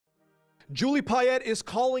Julie Payette is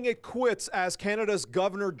calling it quits as Canada's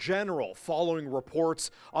Governor General following reports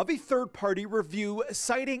of a third-party review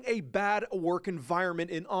citing a bad work environment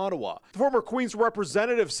in Ottawa. The former Queen's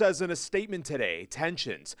representative says in a statement today,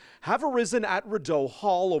 tensions have arisen at Rideau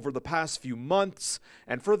Hall over the past few months,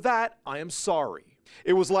 and for that, I am sorry.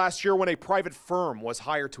 It was last year when a private firm was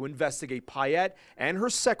hired to investigate Payette and her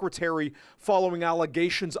secretary following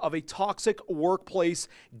allegations of a toxic workplace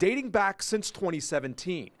dating back since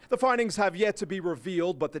 2017. The findings have yet to be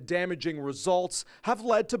revealed, but the damaging results have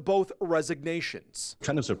led to both resignations.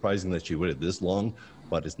 Kind of surprising that she waited this long,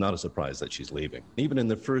 but it's not a surprise that she's leaving. Even in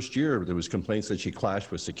the first year, there was complaints that she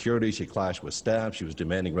clashed with security, she clashed with staff, she was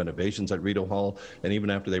demanding renovations at Rideau Hall, and even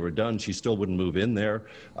after they were done, she still wouldn't move in there.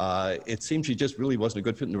 It seemed she just really wasn't a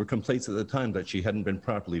good fit, and there were complaints at the time that she hadn't been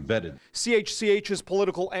properly vetted. CHCH's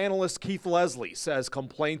political analyst Keith Leslie says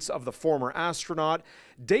complaints of the former astronaut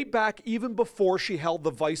date back even before she held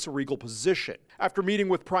the vice-regal position. After meeting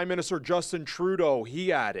with Prime Minister Justin Trudeau,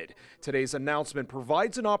 he added, today's announcement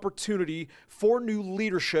provides an opportunity for new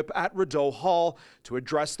leadership at Rideau Hall to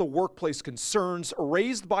address the workplace concerns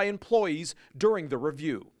raised by employees during the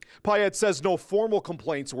review. Payette says no formal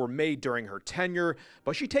complaints were made during her tenure,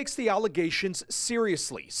 but she takes the allegations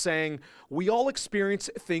seriously, saying, we all experience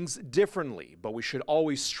things differently, but we should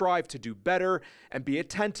always strive to do better and be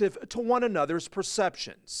attentive to one another's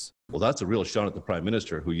perceptions. Well, that's a real shot at the Prime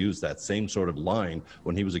Minister, who used that same sort of line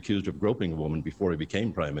when he was accused of groping a woman before he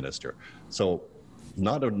became Prime Minister. So,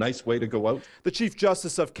 not a nice way to go out. The Chief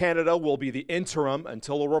Justice of Canada will be the interim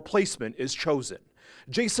until a replacement is chosen.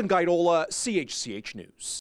 Jason Guidola, CHCH News.